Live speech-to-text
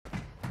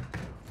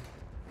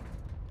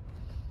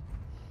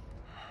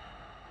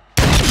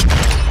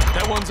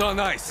Drones on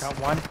ice. Got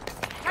one.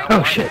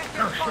 Oh shit.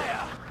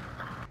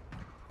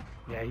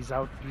 Yeah, he's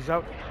out. He's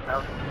out.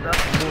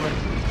 Moving.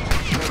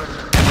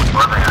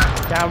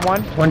 Down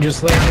one. One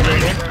just landed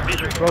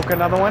right in. Broke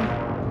another one.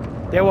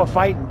 They were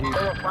fighting, dude.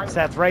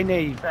 Seth, right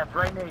near you.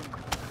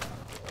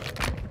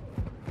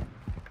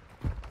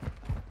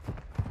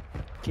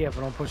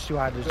 Careful, don't push too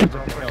hard. There's don't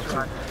push too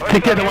hard.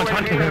 Take the other one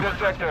hunting him.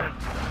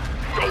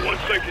 Got 1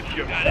 second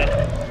here. Got it.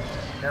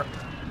 Yep.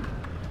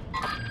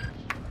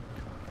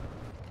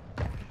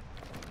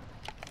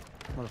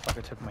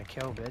 Motherfucker took my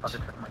kill, bitch.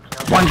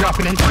 One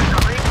dropping in. Reach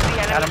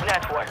the enemy's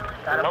network.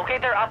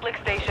 Locate their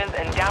uplink stations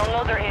and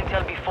download their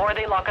intel before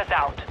they lock us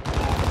out.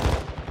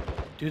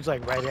 Dude's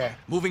like right there.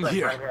 Moving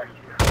here.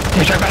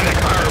 He's right by that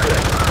car over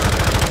there.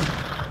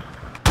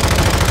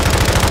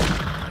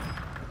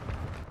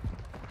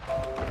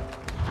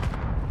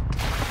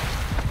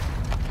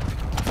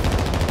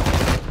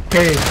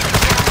 Hey.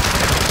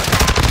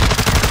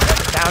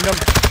 Downed him.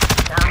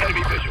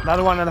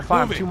 Another one on the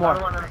farm. Two more.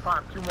 Got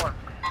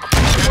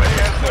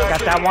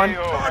that one.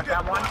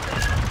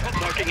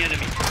 Marking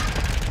enemy.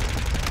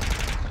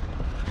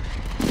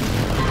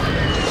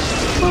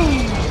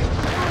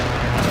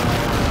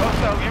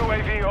 Hostile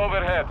UAV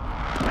overhead.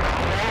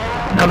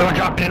 Another one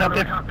dropped in up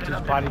there.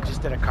 His body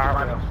just did a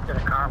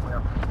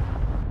cartwheel.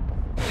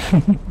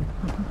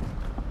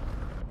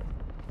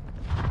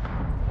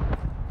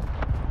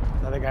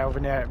 Another guy over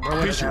there.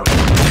 Visual.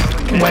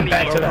 Went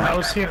back to the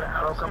house here.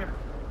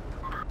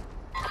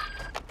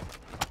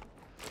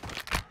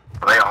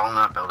 Are they all in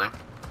that building?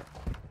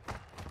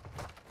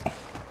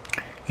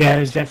 Yeah,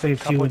 there's definitely a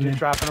few Couple in dudes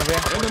there. dropping over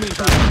here. Enemy.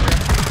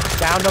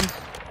 Downed him.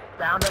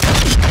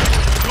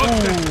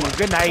 Ooh,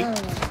 good night.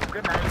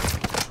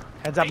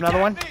 Heads up, another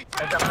one.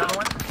 I'm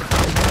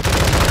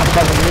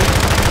covering you.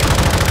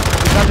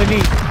 He's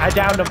underneath. I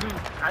downed him.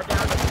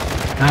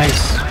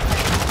 Nice.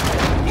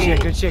 Shit,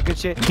 good shit, good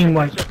shit. Team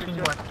white.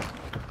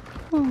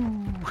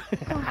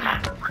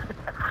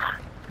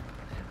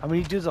 How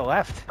many dudes are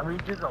left?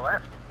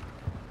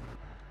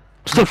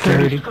 Still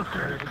 30.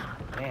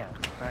 Damn.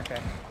 Okay.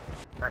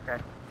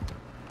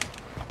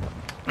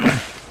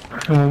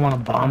 Someone want a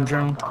bomb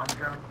drone?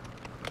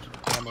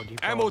 Ammo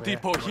depot. Ammo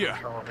depot here.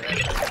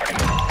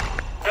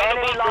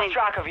 Enemy lost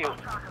track of you.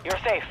 You're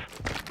safe.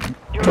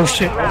 You're Oh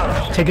shit.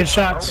 Taking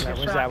shots.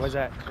 Where's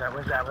that?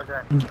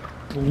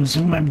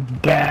 Losing my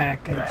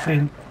back, I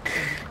think.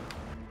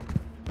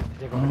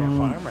 They're going to their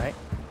farm, right?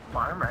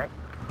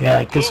 Yeah,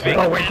 like this way.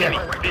 Oh, right there.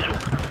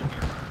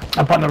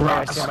 Up on the I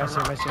rocks. see him.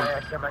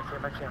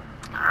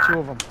 Two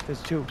of them.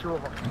 There's two.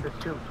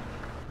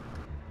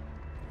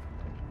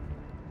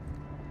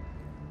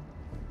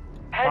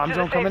 Head Bomb to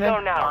drone the coming safe in?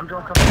 zone now.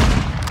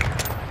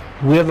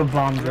 We have a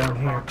bomb drone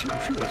here.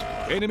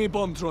 Enemy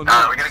bomb drone.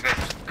 Alright, we gotta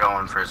get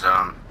going for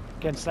zone.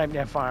 Getting sniped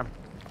near farm.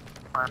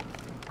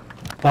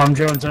 Bomb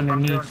drone's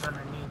underneath.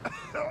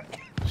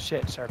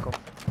 Shit, circle.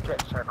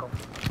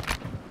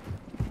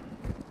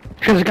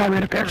 There's a guy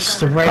right up there.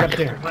 Just right up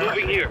there.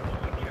 Moving here.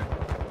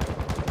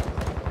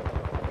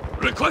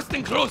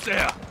 Requesting close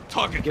air.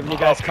 Target. Giving you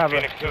guys cover.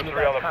 Phoenix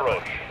 2-3 on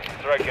approach.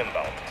 Strike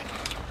inbound.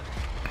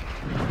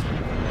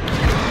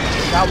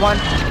 Got one.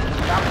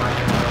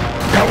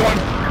 Got one.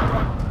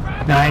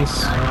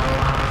 Nice.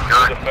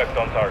 Good effect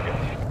on target.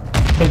 I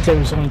think there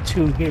was only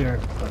two here.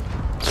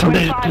 So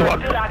they just blew up.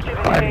 Still active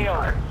in Fire.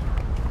 AO.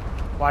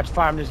 Watch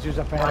farm. This dude's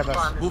up ahead of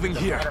us. Moving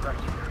here.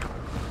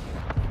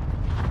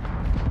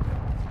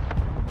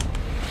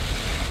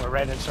 We're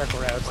right in circle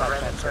right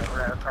outside that circle.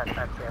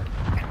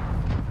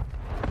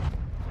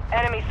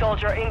 Enemy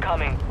soldier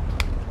incoming.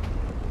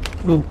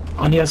 Ooh,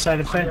 on the other side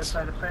of the fence.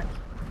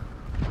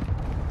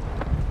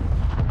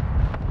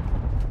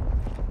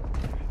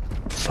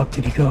 Fuck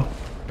did he go?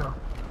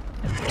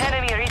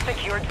 Enemy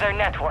resecured their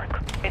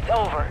network. It's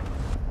over.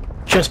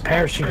 Just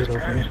parachuted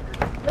over here.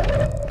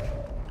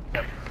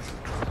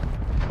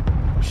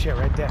 Oh shit,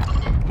 right there.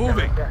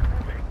 Moving.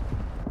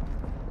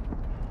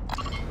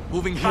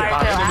 Moving here.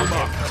 Fire sale Enemy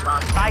active.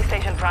 marked. Buy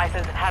station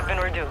prices have been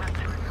reduced.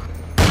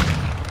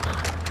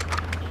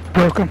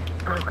 Broke him.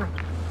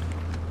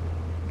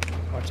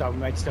 Watch out, we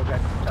might still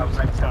get dudes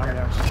in the farm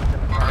there.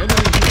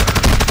 Enemy here.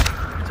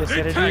 Just They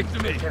hit a tagged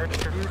dude. me.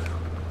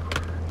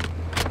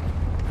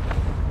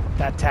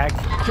 That tag.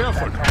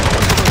 Careful.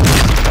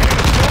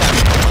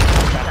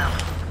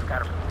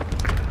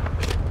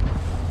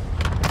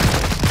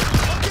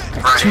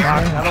 Right.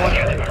 Another one.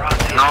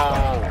 No.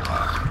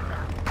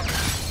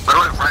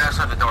 Literally right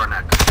outside the door,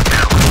 Nick.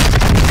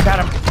 Got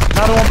him.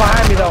 Another one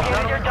behind me though.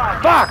 Use your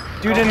dog. Fuck!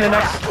 Dude in the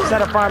next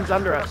set of farms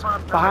under us.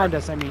 Behind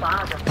us, I mean.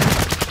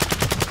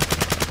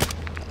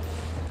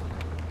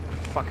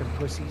 Fucking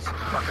pussies.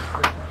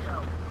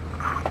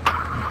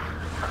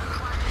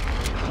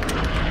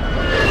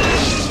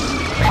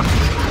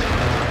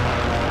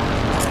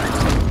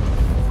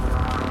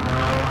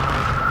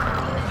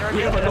 Your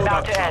We have game a is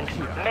about loadout to end.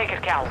 drop here. Make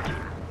it count.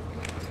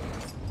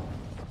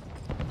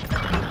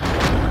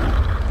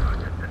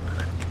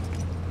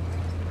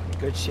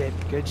 Good shit,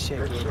 dude.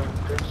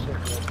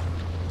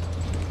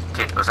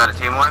 Was that a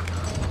team one?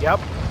 Yep.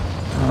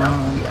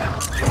 Yeah.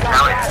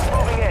 Hell yeah. Gas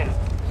moving in.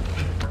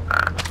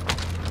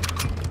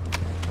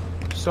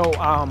 So,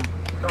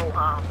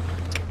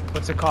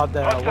 what's it called?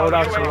 The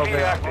loadouts are over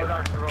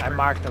there. I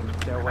marked them.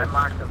 They're way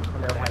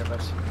ahead of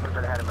us.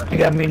 I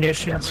got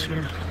munitions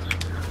here. Me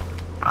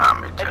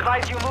too.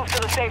 Advise you move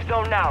to the safe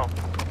zone now.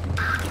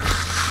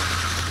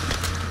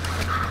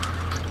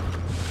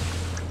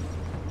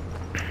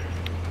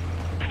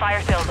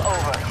 Fire sales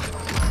over.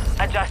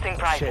 Adjusting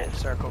prices. Shit,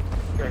 circle.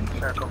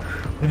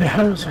 Where the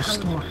hell is this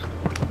store?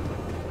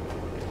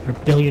 For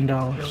 $1 billion.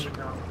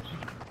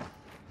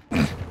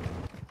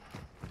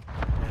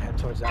 Head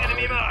towards that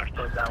Enemy one. marked.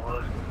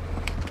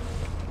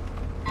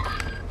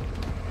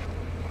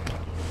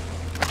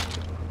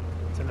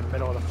 It's in the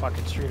middle of the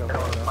fucking street over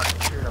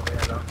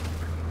there.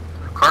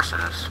 Of course it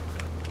is.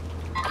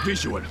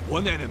 Visual.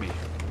 One enemy.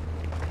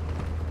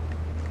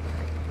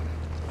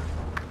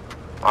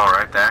 All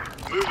right there.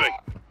 Moving.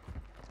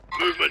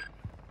 Movement.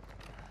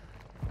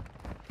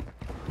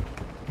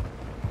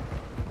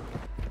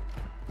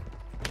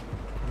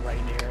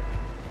 Right near it.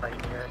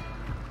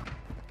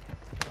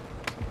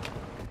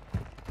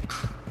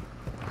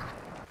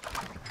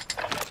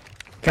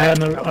 Guy on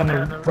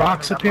the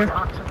rocks up here.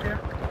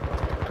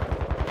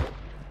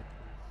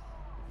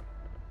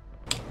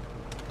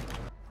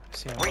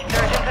 See him.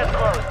 Resurgence is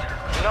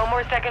closed. No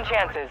more second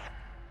chances.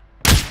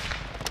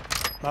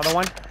 Another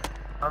one?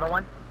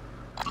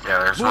 Yeah,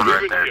 there's one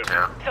right there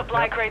too.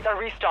 Supply crates are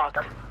restocked.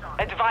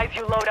 Advise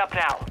you load up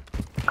now.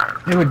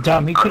 They were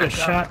dumb. He could have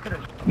shot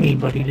me,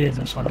 but he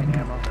didn't. So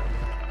Ammo.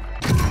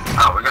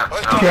 Oh, we got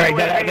some. here,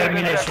 I got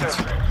munitions.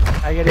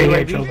 I get Here,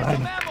 UAV. Joe,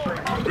 behind me.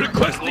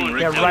 Requesting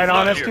Yeah, recon right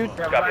on us, fire. dude.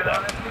 Copy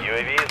that.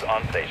 UAV is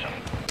on station.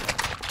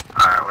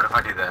 Alright, what if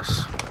I do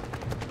this?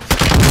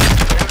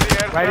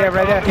 Right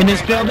there. In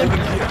this building, I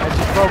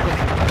just broke him.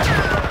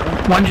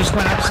 one just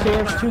went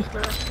upstairs too.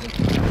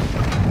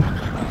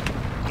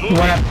 He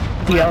went up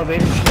the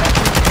elevator.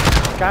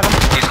 Got him.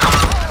 He's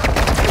coming.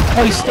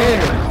 Oh, he's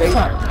stairs.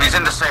 Fuck. He's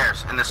in the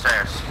stairs.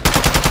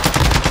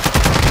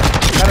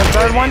 Got a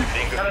third one.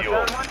 Being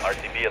fueled.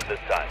 RTB at this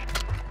time.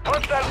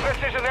 Hostile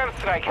precision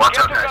airstrike. Watch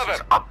Get out, to guys. cover.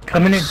 He's up.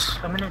 Coming in.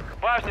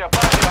 Важно.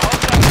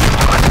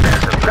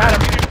 Got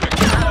him.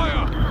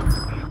 Fire.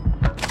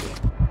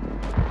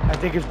 I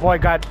think his boy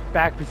got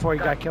back before he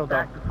got killed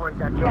though.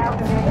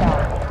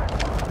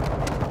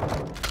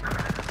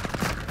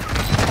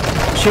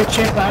 Shit,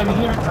 behind me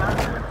here.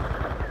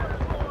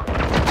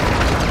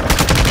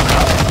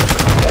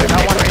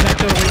 That one right next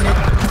to it.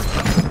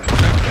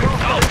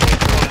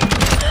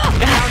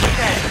 Round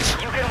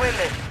 10. You can win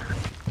this.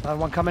 Another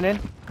one coming in.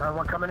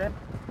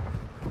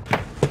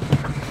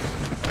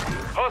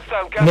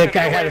 Hostile gas. Nick,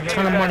 I had a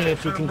ton of money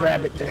if you can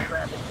grab it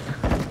there.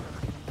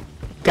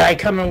 Guy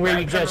coming where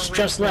you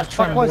just left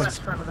from Fuck was.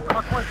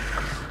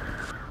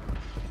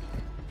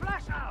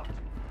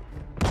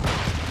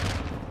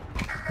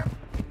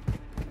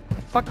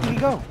 Fuck did he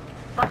go?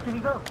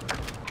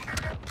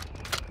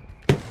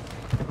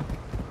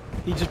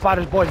 He just bought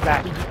his boys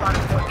back.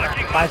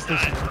 Buy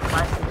station.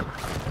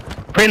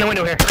 Put in the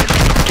window here.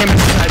 Came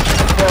inside.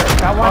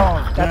 Got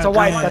one. That's a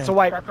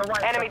white.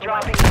 Enemy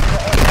dropping.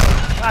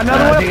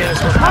 Another one.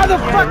 How the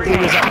fuck He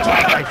was on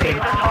top, I think.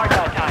 It's hard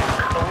that time,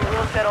 but we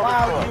will settle the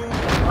score.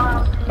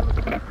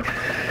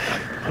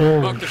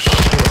 Oh, Mark the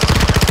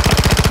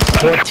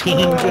 14.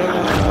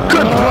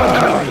 Good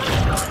boy.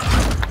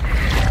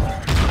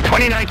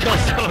 29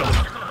 kills total.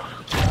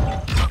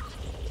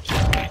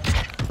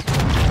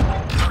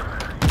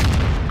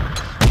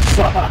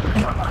 Fuck.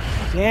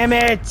 Damn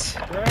it.